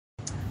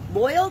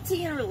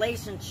Loyalty in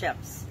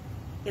relationships.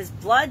 Is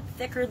blood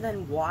thicker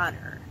than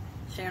water?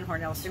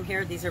 Horne-Ellstrom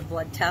here. These are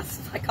blood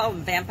tests. I call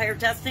them vampire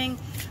testing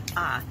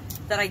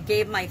that I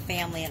gave my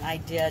family, and I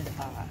did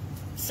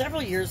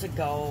several years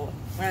ago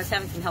when I was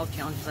having some health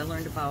challenges. I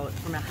learned about,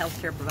 from a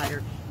healthcare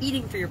provider,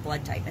 eating for your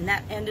blood type, and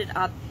that ended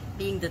up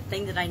being the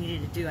thing that I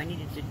needed to do. I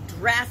needed to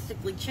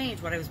drastically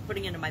change what I was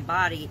putting into my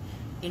body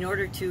in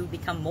order to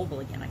become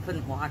mobile again. I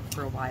couldn't walk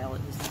for a while.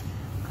 It was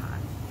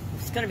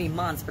going to be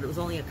months, but it was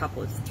only it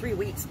was 3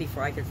 weeks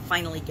before I could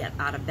finally get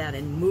out of bed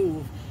and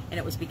move, and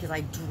it was because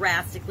I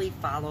drastically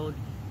followed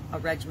a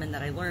regimen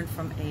that I learned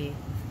from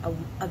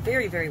a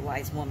very, very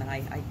wise woman.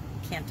 I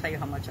can't tell you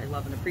how much I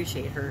love and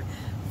appreciate her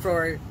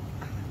for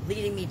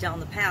leading me down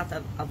the path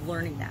of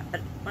learning that. But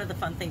one of the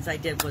fun things I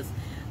did was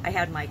I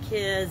had my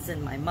kids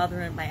and my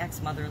mother and my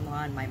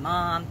ex-mother-in-law and my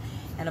mom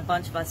and a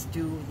bunch of us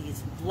do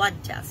these blood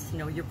tests,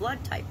 your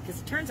blood type,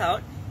 because it turns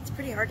out it's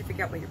pretty hard to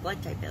figure out what your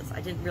blood type is. I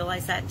didn't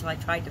realize that until I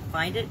tried to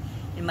find it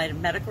in my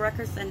medical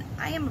records, and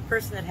I am a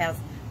person that has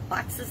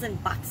boxes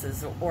and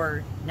boxes,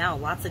 or now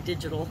lots of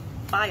digital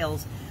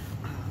files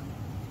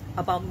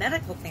about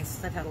medical things,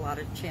 because I've had a lot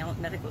of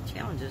medical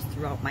challenges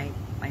throughout my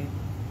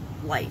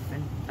life,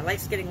 and my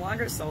life's getting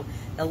longer, so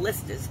the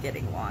list is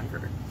getting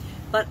longer.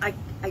 But I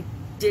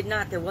did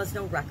not, there was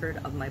no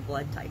record of my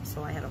blood type,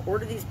 so I had to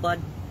order these I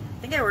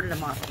think I ordered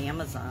them off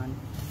Amazon,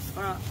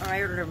 or I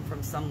ordered them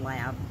from some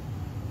lab.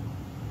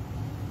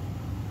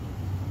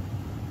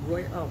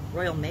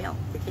 Royal Mail.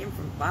 They came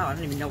from, wow, I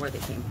don't even know where they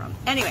came from.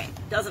 Anyway,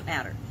 doesn't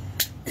matter.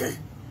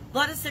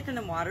 Blood is thicker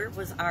than water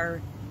was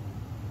our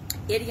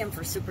idiom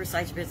for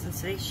Supersize Your Business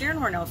today. Sharon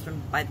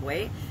Horne-Ellstrom, by the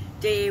way,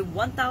 day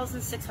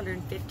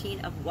 1615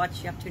 of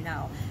What You Up To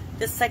Now.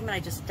 This segment, I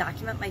just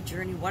document my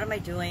journey. What am I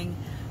doing?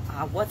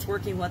 What's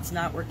working? What's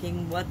not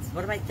working? What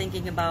am I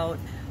thinking about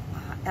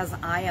as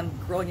I am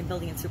growing and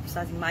building and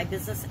supersizing my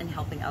business and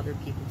helping other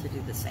people to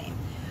do the same.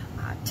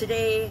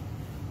 Today,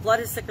 blood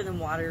is thicker than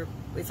water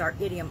is our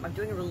idiom. I'm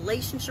doing a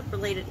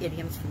relationship-related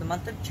idioms for the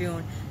month of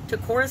June to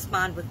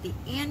correspond with the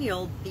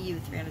annual BU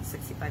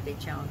 365-day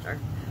challenge.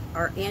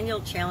 Our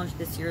annual challenge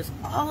this year is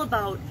all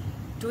about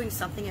doing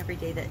something every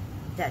day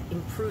that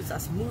improves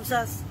us, moves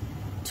us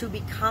to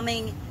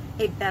becoming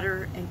a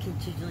better and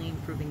continually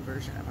improving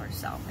version of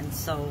ourselves. And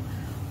so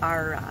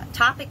our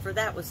topic for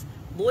that was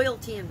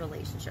loyalty in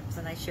relationships.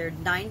 And I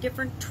shared 9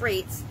 different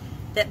traits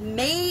that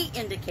may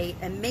indicate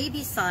and may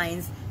be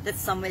signs that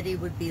somebody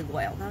would be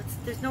loyal. Now,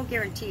 there's no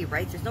guarantee,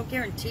 right? There's no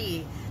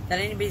guarantee that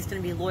anybody's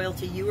going to be loyal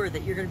to you or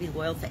that you're going to be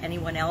loyal to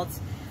anyone else.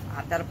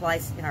 That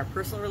applies in our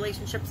personal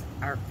relationships,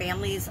 our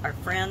families, our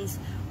friends,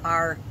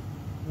 our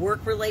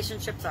work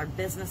relationships, our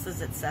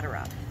businesses,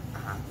 etc.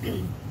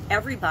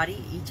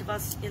 Everybody, each of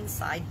us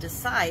inside,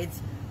 decides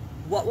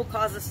what will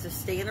cause us to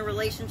stay in a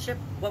relationship,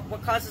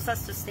 what causes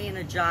us to stay in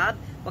a job,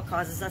 what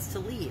causes us to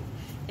leave.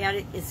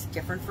 And it's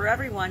different for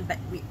everyone, but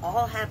we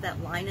all have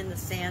that line in the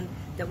sand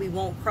that we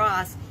won't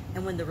cross.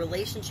 And when the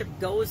relationship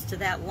goes to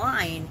that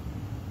line,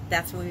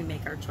 that's when we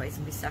make our choice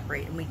and we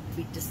separate and we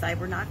decide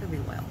we're not going to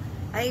be loyal.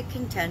 I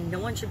contend no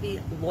one should be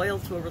loyal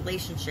to a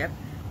relationship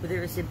where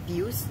there is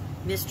abuse,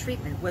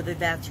 mistreatment, whether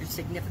that's your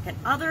significant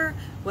other,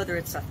 whether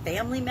it's a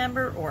family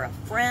member or a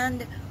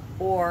friend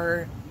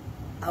or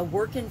a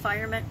work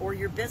environment or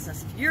your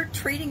business. If you're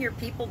treating your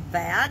people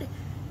bad,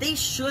 they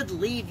should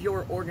leave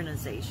your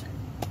organization.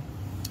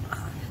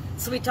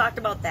 So we talked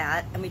about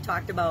that, and we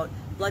talked about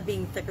blood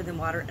being thicker than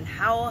water and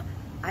how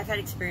I've had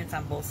experience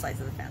on both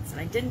sides of the fence.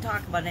 And I didn't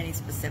talk about any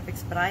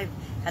specifics, but I've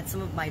had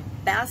some of my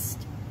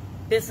best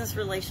business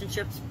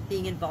relationships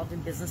being involved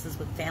in businesses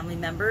with family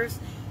members,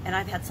 and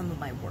I've had some of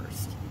my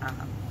worst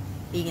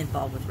being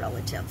involved with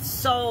relatives.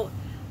 So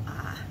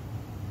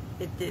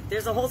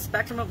there's a whole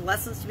spectrum of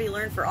lessons to be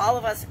learned for all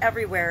of us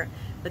everywhere,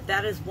 but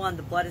that is one,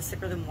 the blood is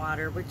thicker than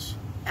water, which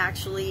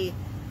actually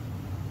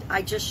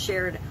I just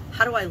shared.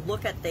 How do I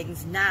look at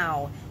things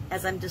now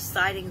as I'm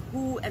deciding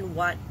who and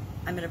what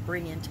I'm going to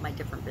bring into my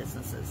different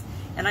businesses?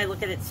 And I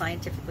look at it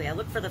scientifically. I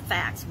look for the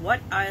facts.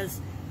 What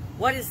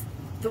is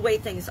the way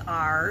things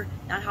are,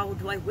 not how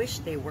do I wish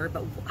they were,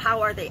 but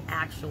how are they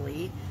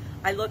actually?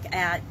 I look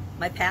at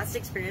my past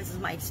experiences,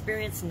 my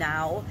experience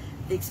now,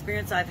 the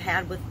experience I've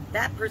had with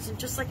that person,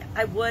 just like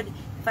I would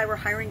if I were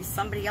hiring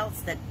somebody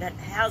else that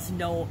has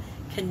no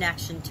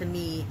connection to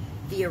me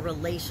via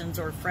relations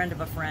or friend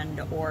of a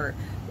friend or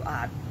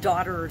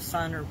daughter or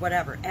son or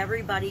whatever.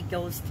 Everybody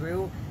goes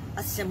through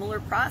a similar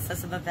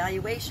process of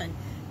evaluation.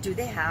 Do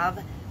they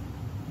have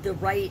the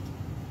right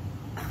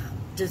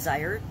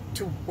desire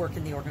to work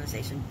in the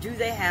organization? Do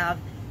they have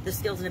the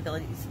skills and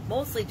abilities?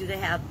 Mostly, do they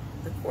have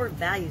the core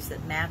values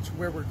that match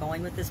where we're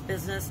going with this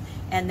business?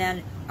 And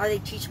then, are they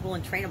teachable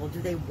and trainable?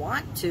 Do they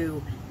want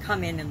to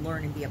come in and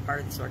learn and be a part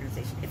of this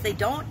organization? If they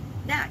don't,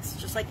 next,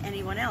 just like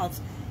anyone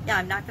else, yeah,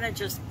 I'm not going to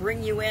just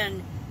bring you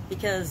in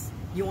because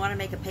you want to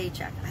make a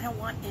paycheck. I don't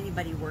want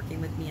anybody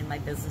working with me in my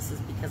businesses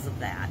because of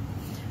that.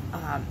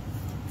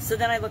 So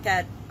then I look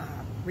at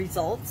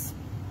results.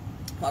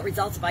 What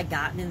results have I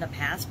gotten in the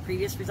past,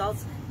 previous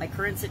results, my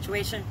current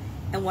situation,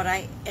 and what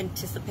I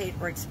anticipate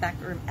or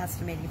expect or am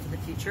estimating for the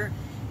future.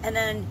 And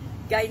then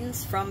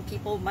guidance from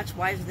people much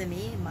wiser than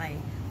me. I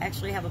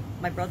actually have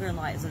my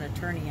brother-in-law is an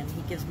attorney, and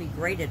he gives me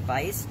great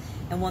advice.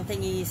 And one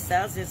thing he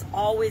says is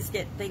always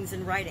get things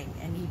in writing.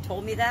 And he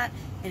told me that.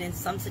 And in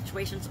some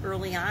situations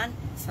early on,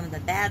 some of the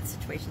bad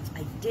situations,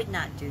 I did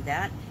not do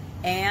that.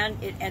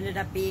 And it ended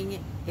up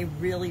being a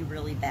really,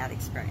 really bad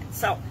experience.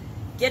 So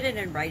get it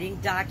in writing,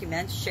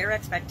 document, share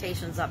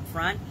expectations up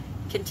front,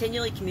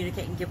 continually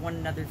communicate and give one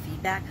another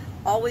feedback.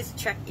 Always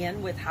check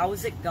in with how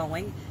is it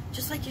going,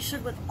 just like you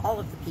should with all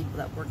of the people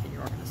that work in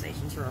your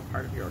organizations or are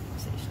part of your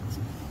organizations.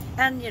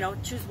 And,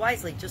 choose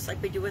wisely, just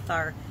like we do with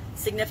our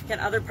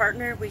significant other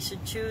partner. We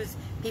should choose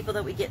people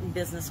that we get in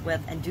business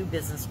with and do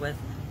business with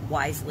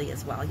wisely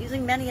as well,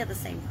 using many of the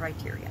same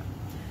criteria.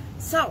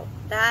 So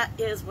that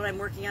is what I'm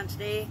working on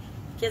today.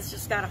 Kids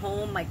just got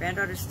home. My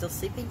granddaughter's still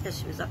sleeping because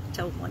she was up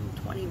until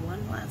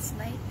 1:21 last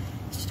night.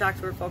 She talked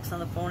to her folks on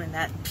the phone, and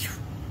that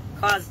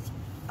caused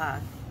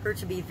her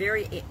to be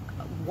very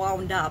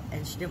wound up,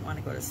 and she didn't want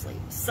to go to sleep.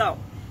 So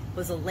it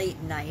was a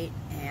late night,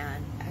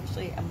 and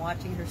actually I'm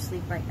watching her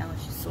sleep right now.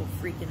 She's so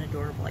freaking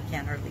adorable. I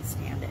can't hardly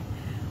stand it.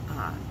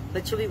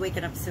 But she'll be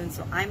waking up soon,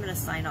 so I'm going to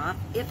sign off.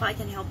 If I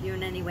can help you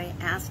in any way,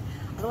 ask.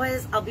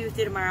 Otherwise, I'll be with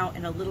you tomorrow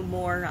and a little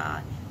more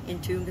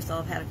in tune, because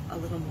I'll have had a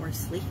little more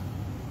sleep.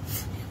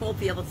 We'll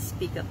be able to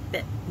speak a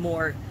bit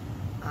more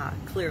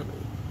clearly.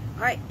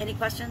 All right, any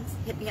questions?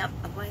 Hit me up.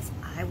 Otherwise,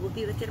 I will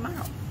be with you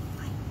tomorrow.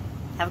 Bye.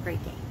 Have a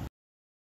great day.